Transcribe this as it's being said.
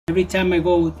Every time I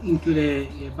go into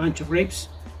the bunch of grapes,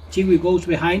 Chiwi goes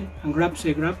behind and grabs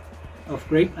a grab of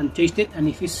grape and taste it, and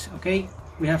if it's okay,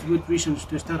 we have good reasons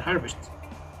to start harvest.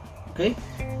 Okay?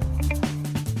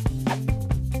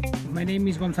 My name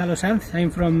is Gonzalo. I'm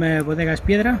from Bodegas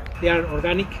Piedra. They are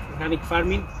organic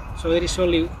farming, so there is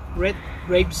only red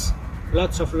grapes,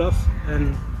 lots of love,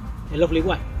 and a lovely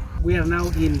wine. We are now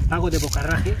in Pago de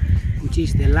Bocarraje, which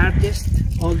is the largest,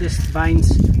 oldest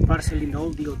vines parcel in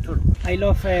all the Toro. I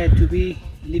love to be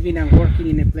living and working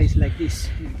in a place like this,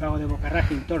 in Pago de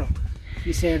Bocarraje in Toro.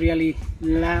 It's a really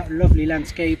lovely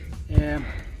landscape,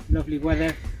 lovely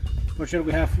weather. For sure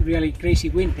we have really crazy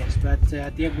winters, but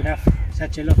at the end we have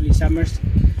such a lovely summers,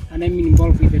 and I'm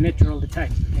involved with the nature all the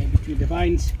time, between the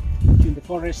vines, between the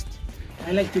forest.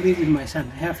 I like to be with my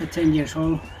son. I have a 10 years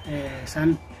old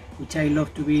son, which I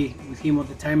love to be with him all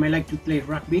the time. I like to play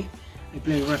rugby. I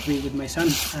play rugby with my son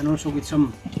and also with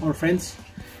some old friends.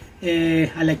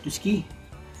 I like to ski,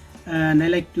 and I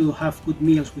like to have good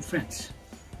meals with friends.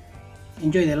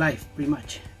 Enjoy the life, pretty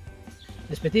much.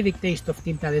 The specific taste of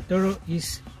Tinta de Toro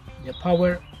is the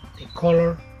power, the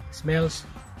color, smells,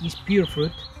 is pure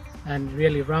fruit and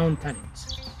really round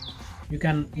tannins. You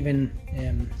can even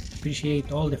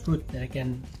appreciate all the fruit that I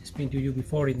can explain to you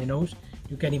before in the nose.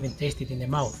 You can even taste it in the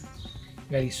mouth.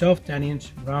 Very soft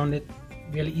tannins, rounded,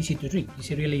 really easy to drink. It's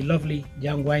a really lovely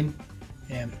young wine,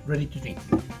 ready to drink.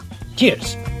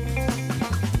 Cheers!